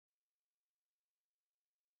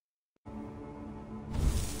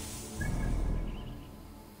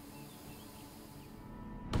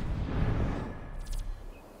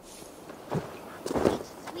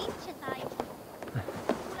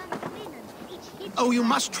Oh, you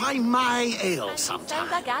must try my ale sometime.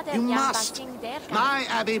 You must. My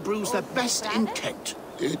abbey brews the best in Kent.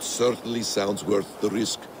 It certainly sounds worth the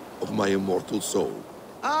risk of my immortal soul.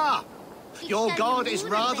 Ah, your god is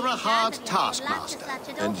rather a hard taskmaster.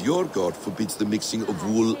 And your god forbids the mixing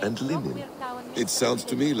of wool and linen. It sounds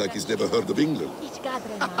to me like he's never heard of England.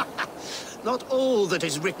 Not all that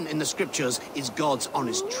is written in the scriptures is God's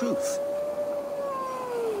honest truth.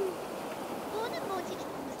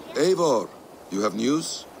 Eivor, you have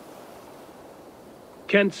news?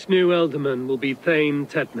 Kent's new ealdorman will be Thane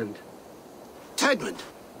Tedmund. Tedmund?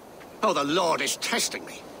 Oh, the Lord is testing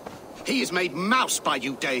me. He is made mouse by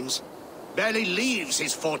you Danes. Barely leaves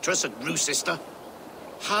his fortress at Roosester.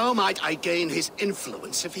 How might I gain his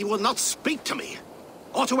influence if he will not speak to me?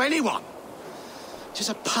 Or to anyone? 'Tis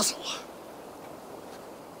a puzzle.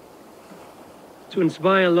 To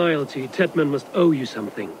inspire loyalty, Tedmund must owe you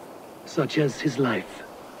something, such as his life.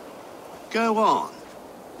 Go on.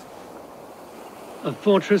 A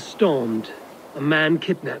fortress stormed, a man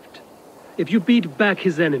kidnapped. If you beat back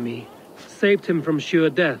his enemy, saved him from sure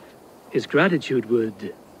death, his gratitude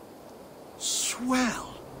would...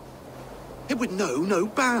 Swell. It would know no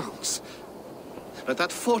bounds. But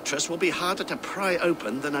that fortress will be harder to pry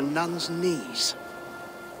open than a nun's knees.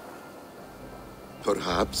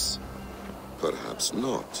 Perhaps. Perhaps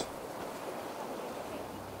not.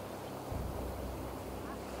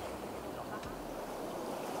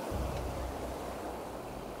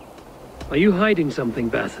 Are you hiding something,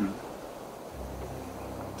 Basim?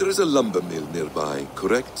 There is a lumber mill nearby,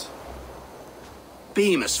 correct?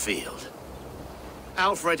 Beamisfield.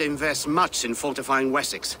 Alfred invests much in fortifying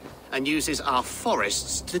Wessex, and uses our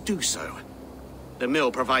forests to do so. The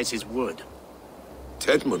mill provides his wood.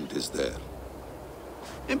 Tedmund is there.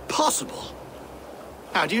 Impossible!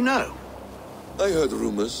 How do you know? I heard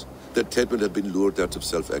rumors that Tedmund had been lured out of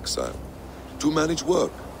self-exile to manage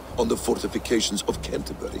work on the fortifications of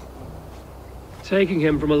Canterbury. Taking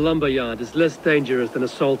him from a lumberyard is less dangerous than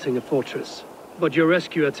assaulting a fortress. But your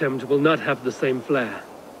rescue attempt will not have the same flair.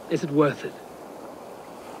 Is it worth it?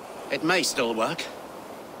 It may still work.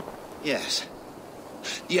 Yes.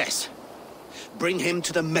 Yes. Bring him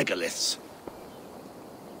to the megaliths.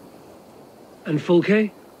 And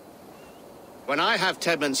Fulke? When I have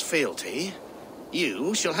Tedmund's fealty,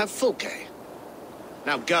 you shall have Fulke.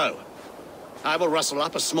 Now go. I will rustle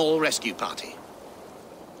up a small rescue party.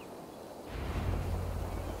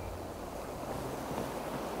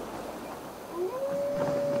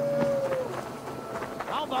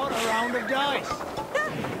 How about a round of dice?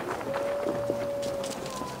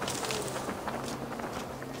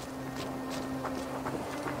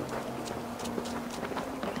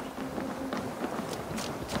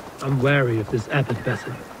 I'm wary of this abbot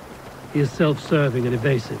Basim. He is self-serving and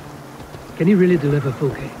evasive. Can he really deliver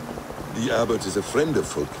Fulke? The abbot is a friend of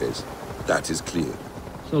Fulke's. That is clear.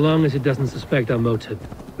 So long as he doesn't suspect our motive,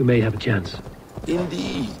 we may have a chance.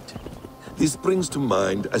 Indeed. This brings to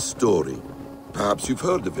mind a story. Perhaps you've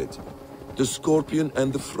heard of it. The Scorpion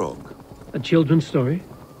and the Frog. A children's story?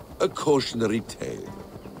 A cautionary tale.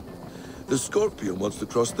 The Scorpion wants to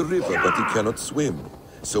cross the river, but he cannot swim.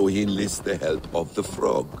 So he enlists the help of the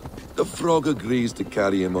Frog. The Frog agrees to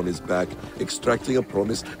carry him on his back, extracting a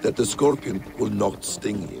promise that the Scorpion will not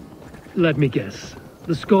sting him. Let me guess.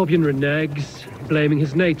 The Scorpion reneges, blaming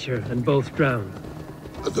his nature, and both drown.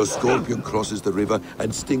 The Scorpion crosses the river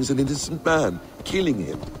and stings an innocent man, killing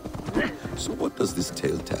him. So what does this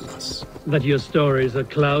tale tell us? That your stories are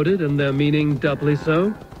clouded and their meaning doubly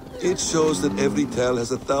so? It shows that every tale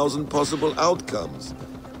has 1,000 possible outcomes,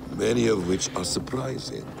 many of which are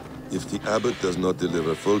surprising. If the abbot does not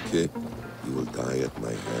deliver Fulke, he will die at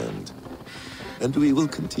my hand. And we will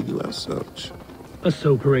continue our search. A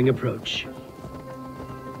sobering approach.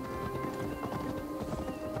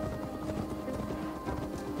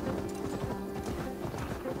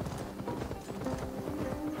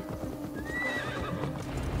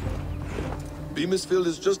 Beamisfield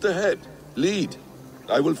is just ahead. Lead.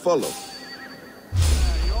 I will follow.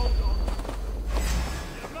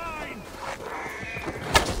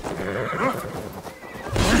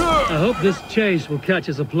 I hope this chase will catch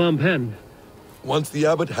us a plump hen. Once the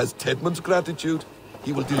abbot has Tedmund's gratitude,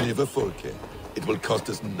 he will deliver Fulke. It will cost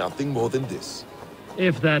us nothing more than this.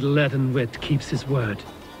 If that leaden wit keeps his word.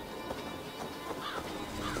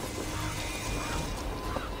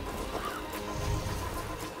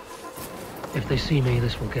 If they see me,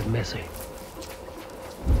 this will get messy.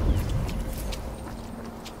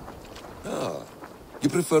 Ah, you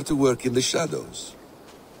prefer to work in the shadows.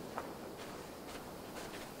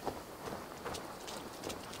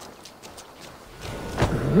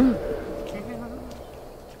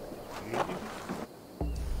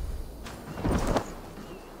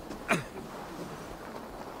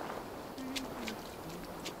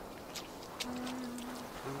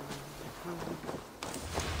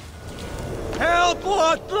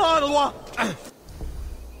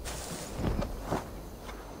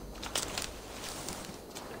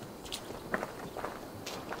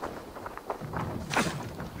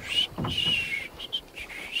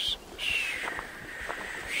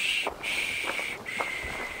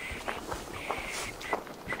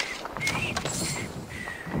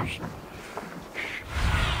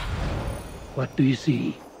 What do you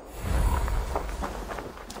see?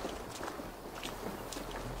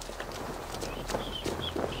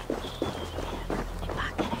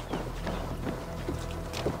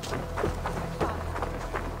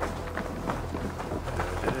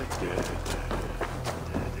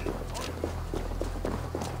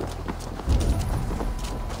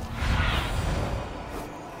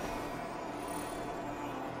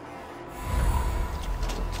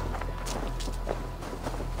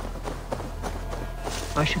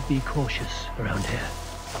 I should be cautious around here.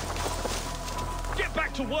 Get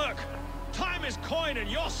back to work! Time is coin and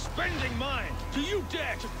you're spending mine! Do you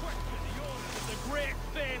dare to question the orders of the great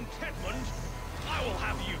Thane Tedmund? I will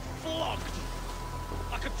have you flogged!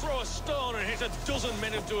 I could throw a stone and hit a dozen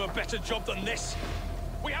men who do a better job than this.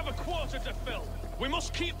 We have a quarter to fill. We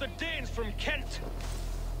must keep the Danes from Kent.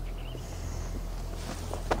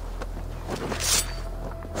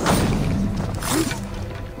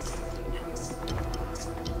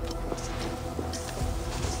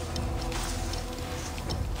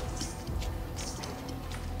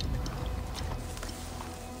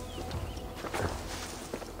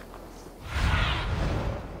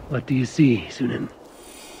 What do you see, Sunan?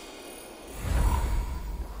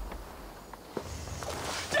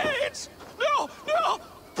 Danes! No! No!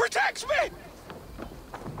 Protect me!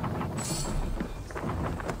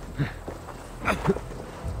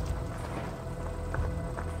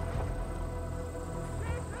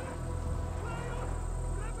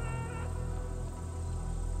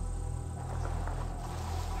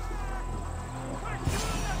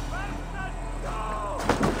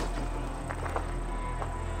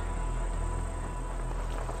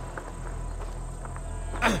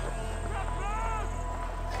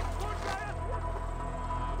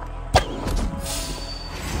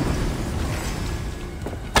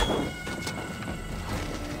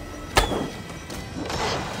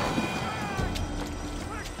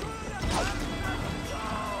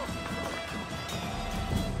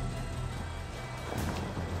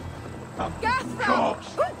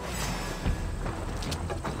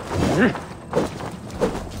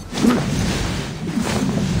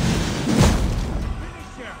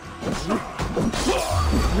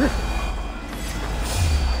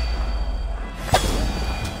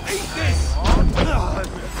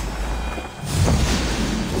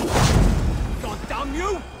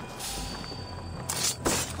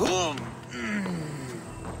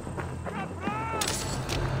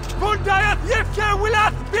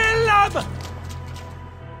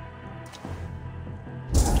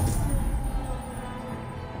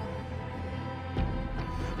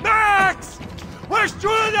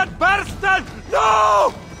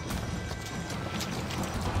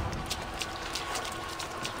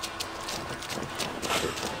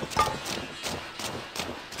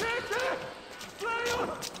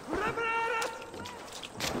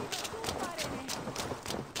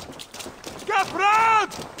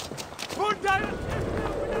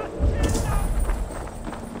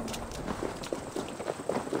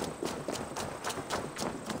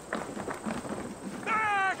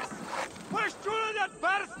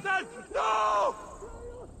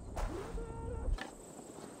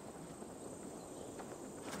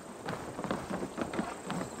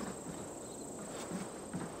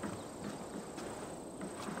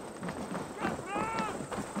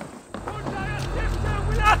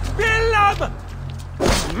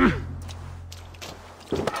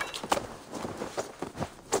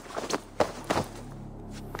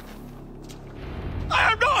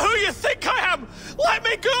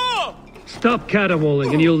 Stop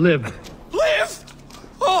caterwauling and you'll live. Live?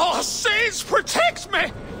 Oh, saints, protect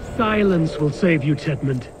me! Silence will save you,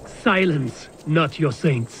 Tedmund. Silence, not your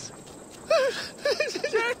saints.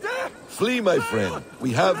 Flee, my friend.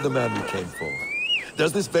 We have the man we came for.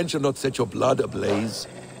 Does this venture not set your blood ablaze?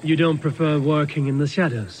 You don't prefer working in the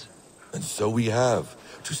shadows? And so we have.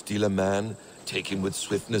 To steal a man, take him with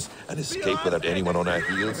swiftness, and escape without anyone on our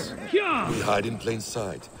heels? Yeah. We hide in plain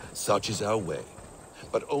sight. Such is our way.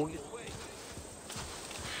 But only...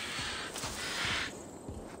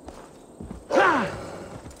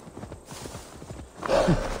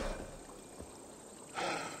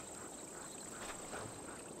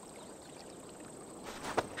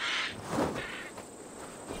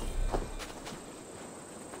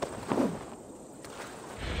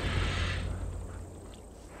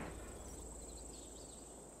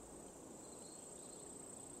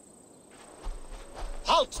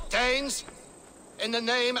 Halt, Danes! In the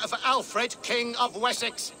name of Alfred, King of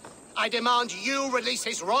Wessex, I demand you release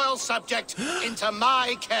his royal subject into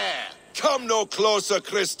my care. Come no closer,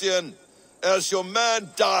 Christian, else your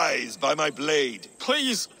man dies by my blade.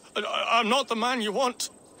 Please, I'm not the man you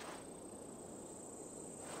want.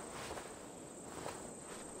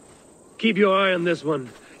 Keep your eye on this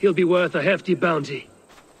one. He'll be worth a hefty bounty.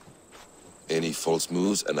 Any false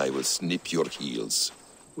moves, and I will snip your heels.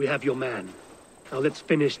 We have your man. Now let's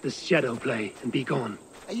finish this shadow play and be gone.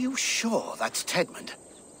 Are you sure that's Tedmund?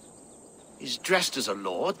 He's dressed as a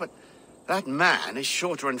lord, but that man is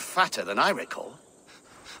shorter and fatter than I recall.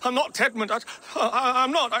 I'm not Tedmund.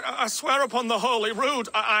 I'm not. I swear upon the Holy Rood,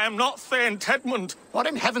 I am not Thane Tedmund. What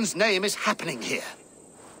in heaven's name is happening here?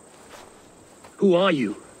 Who are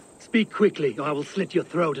you? Speak quickly, or I will slit your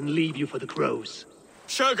throat and leave you for the crows.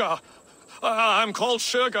 Shergar. I'm called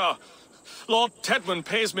Shergar. Lord Tedmund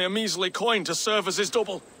pays me a measly coin to serve as his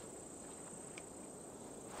double.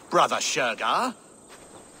 Brother Shergar?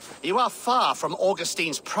 You are far from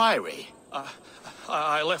Augustine's priory.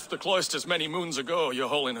 I left the cloisters many moons ago, Your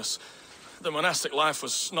Holiness. The monastic life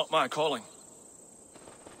was not my calling.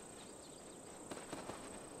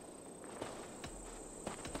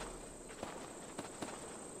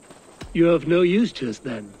 You're of no use to us,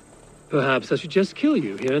 then. Perhaps I should just kill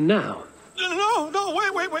you here and now. No,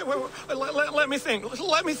 wait. Let me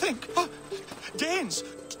think. Danes!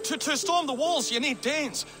 To storm the walls, you need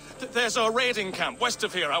Danes. There's a raiding camp west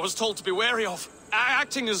of here I was told to be wary of.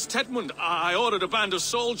 Acting as Tedmund, I ordered a band of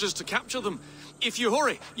soldiers to capture them. If you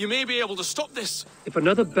hurry, you may be able to stop this. If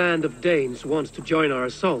another band of Danes wants to join our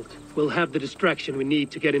assault, we'll have the distraction we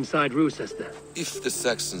need to get inside Rochester. If the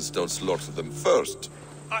Saxons don't slaughter them first.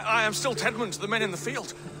 I am still Tedmund to the men in the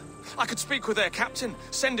field. I could speak with their captain,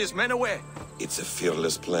 send his men away. It's a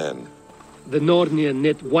fearless plan. The Nordnir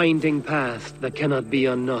knit winding path that cannot be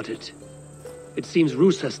unknotted. It seems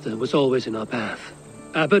Rochester was always in our path.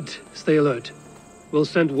 Abbot, stay alert. We'll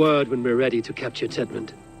send word when we're ready to capture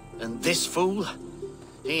Tedmund. And this fool?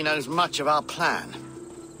 He knows much of our plan.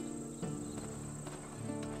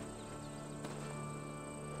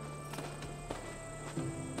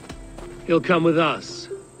 He'll come with us.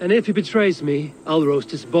 And if he betrays me, I'll roast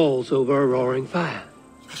his balls over a roaring fire.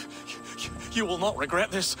 You will not regret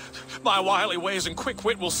this. My wily ways and quick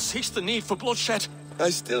wit will cease the need for bloodshed. I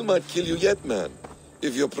still might kill you yet, man,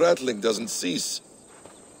 if your prattling doesn't cease.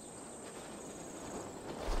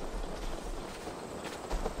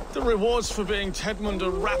 The rewards for being Tedmund are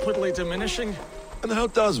rapidly diminishing. And how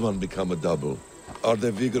does one become a double? Are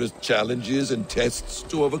there vigorous challenges and tests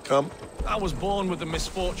to overcome? I was born with the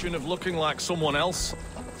misfortune of looking like someone else.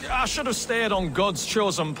 I should have stayed on God's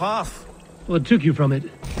chosen path. What took you from it?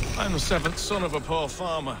 I'm the seventh son of a poor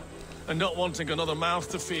farmer, and not wanting another mouth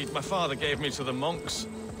to feed, my father gave me to the monks.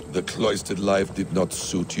 The cloistered life did not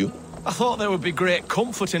suit you? I thought there would be great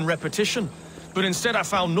comfort in repetition, but instead I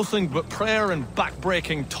found nothing but prayer and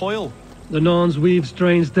back-breaking toil. The Norns weave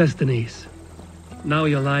strange destinies. Now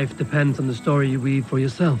your life depends on the story you weave for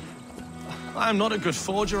yourself. I'm not a good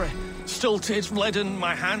forgery. Stilted, leaden,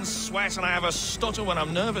 my hands sweat, and I have a stutter when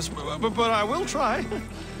I'm nervous, but I will try.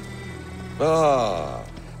 Ah,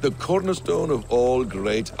 the cornerstone of all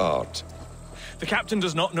great art. The captain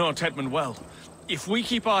does not know Tedmund well. If we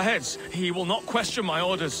keep our heads, he will not question my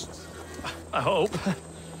orders. I hope.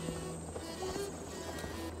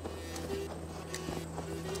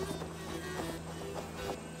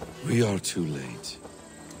 We are too late.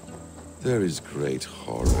 There is great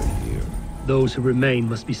horror here. Those who remain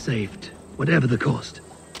must be saved, whatever the cost.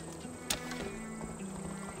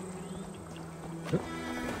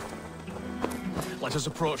 Let us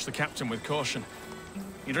approach the captain with caution.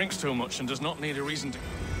 He drinks too much and does not need a reason to...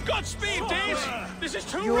 Godspeed, Dave! This is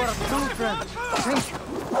too You are a risky. true friend. Thank you.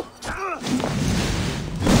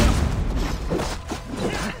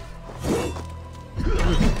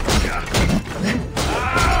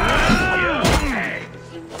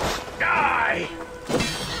 Die!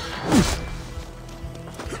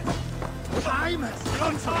 Time has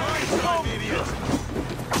come for my idiot!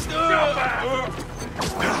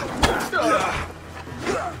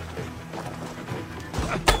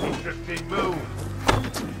 Interesting move.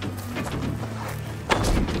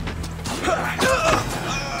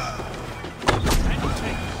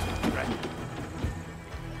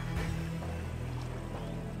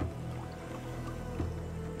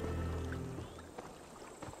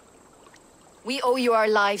 We owe you our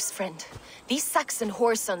lives, friend. These Saxon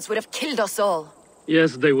whoresons would have killed us all.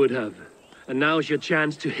 Yes, they would have. And now's your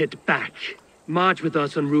chance to hit back. March with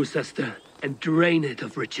us on Rochester and drain it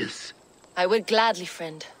of riches. I would gladly,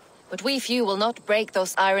 friend. But we few will not break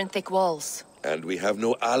those iron-thick walls. And we have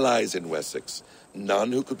no allies in Wessex.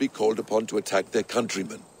 None who could be called upon to attack their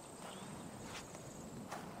countrymen.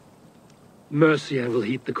 Mercia will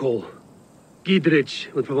heed the call.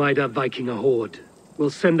 Gidrich will provide our Viking a horde. We'll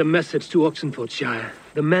send a message to Oxenfordshire.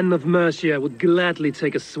 The men of Mercia would gladly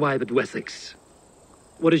take a swipe at Wessex.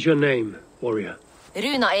 What is your name, warrior?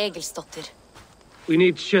 Runa Egilsdotter. We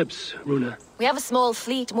need ships, Runa. We have a small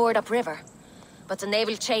fleet moored upriver, but the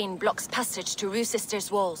naval chain blocks passage to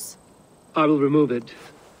Roosister's walls. I will remove it,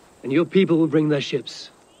 and your people will bring their ships.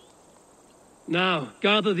 Now,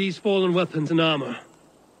 gather these fallen weapons and armor.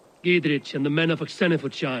 Gidrich and the men of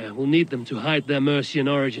Oxenfordshire will need them to hide their Mercian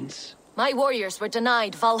origins. My warriors were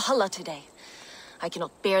denied Valhalla today. I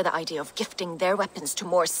cannot bear the idea of gifting their weapons to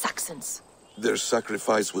more Saxons. Their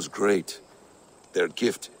sacrifice was great. Their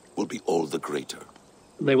gift will be all the greater.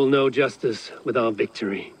 They will know justice with our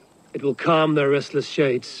victory. It will calm their restless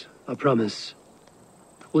shades, I promise.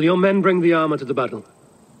 Will your men bring the armor to the battle?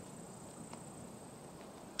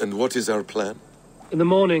 And what is our plan? In the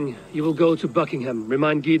morning, you will go to Buckingham,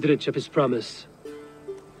 remind Gidrich of his promise.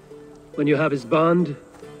 When you have his bond,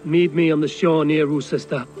 meet me on the shore near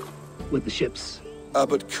Roosister with the ships.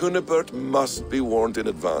 But Cynebert must be warned in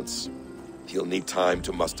advance. He'll need time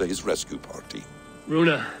to muster his rescue party.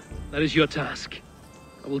 Runa, that is your task.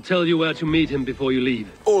 I will tell you where to meet him before you leave.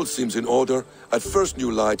 All seems in order. At first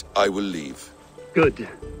new light, I will leave. Good.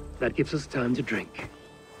 That gives us time to drink.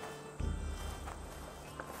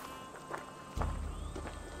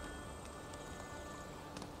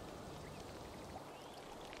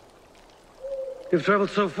 You've traveled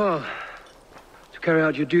so far to carry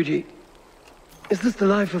out your duty. Is this the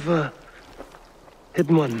life of a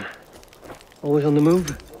hidden one? Always on the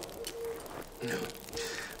move? No.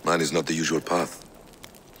 Mine is not the usual path.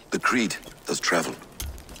 The Creed does travel.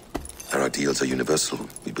 Our ideals are universal.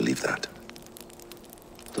 We believe that.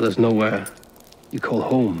 So there's nowhere you call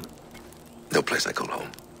home? No place I call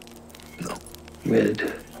home. No. Weird.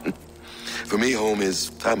 For me, home is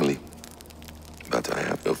family. But I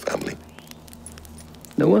have no family.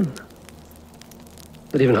 No one?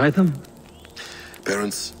 Not even Hytham?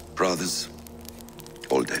 Parents, brothers,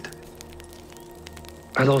 all dead.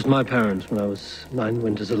 I lost my parents when I was 9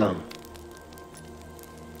 winters alone.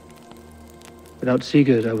 Without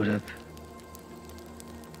Sigurd, I would have...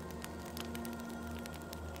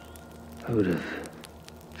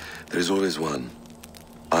 There is always one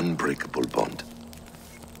unbreakable bond.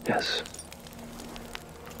 Yes.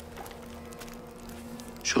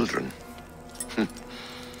 Children.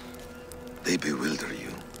 They bewilder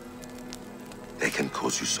you. They can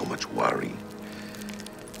cause you so much worry.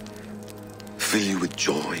 Fill you with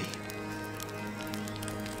joy.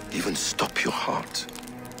 Even stop your heart.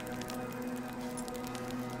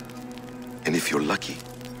 And if you're lucky,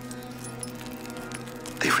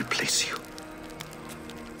 they replace you.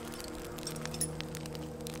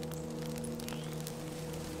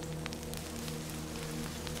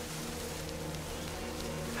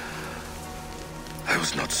 I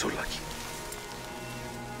was not so lucky.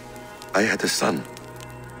 I had a son.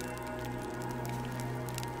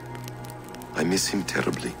 I miss him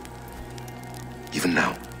terribly. Even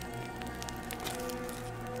now.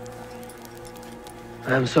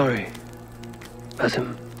 I am sorry,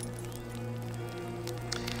 Basim.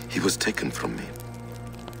 He was taken from me.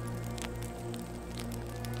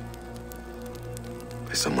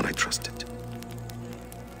 By someone I trusted.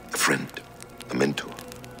 A friend, a mentor.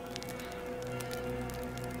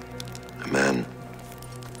 A man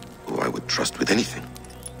who I would trust with anything.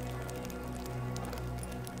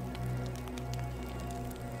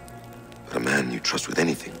 But a man you trust with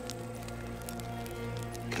anything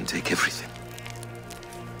can take everything.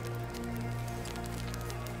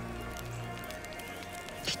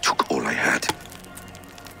 He took all I had.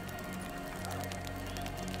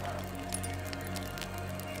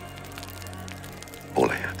 All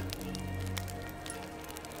I had.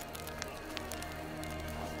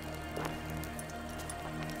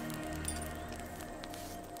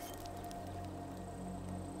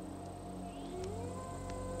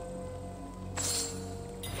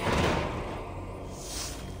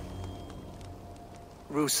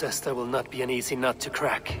 Roosester will not be an easy nut to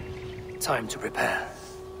crack. Time to prepare.